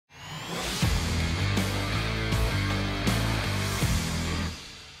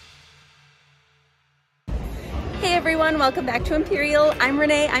everyone, welcome back to Imperial. I'm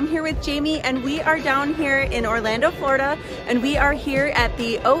Renee, I'm here with Jamie, and we are down here in Orlando, Florida, and we are here at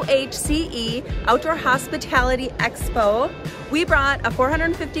the OHCE Outdoor Hospitality Expo. We brought a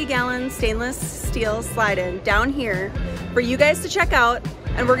 450-gallon stainless steel slide-in down here for you guys to check out,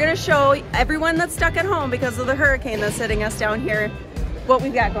 and we're gonna show everyone that's stuck at home because of the hurricane that's hitting us down here what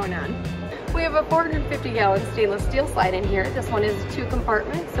we've got going on. We have a 450-gallon stainless steel slide in here. This one is 2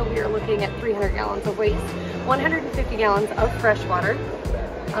 compartments, so we are looking at 300 gallons of waste, 150 gallons of fresh water.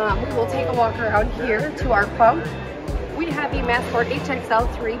 We will take a walk around here to our pump. We have a Massport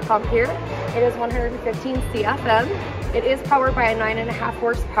HXL3 pump here. It is 115 CFM. It is powered by a 9.5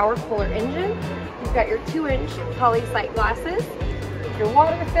 horsepower Kohler engine. You've got your 2-inch poly sight glasses, your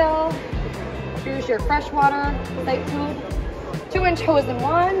water fill. Here's your fresh water sight tube, 2-inch hose in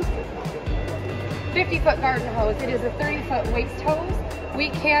one. 50-foot garden hose. It is a 30-foot waste hose. We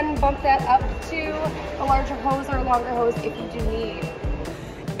can bump that up to a larger hose or a longer hose if you do need.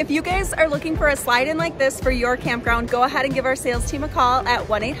 If you guys are looking for a slide-in like this for your campground, go ahead and give our sales team a call at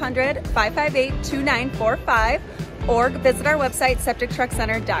 1-800-558-2945 or visit our website,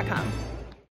 septictruckcenter.com.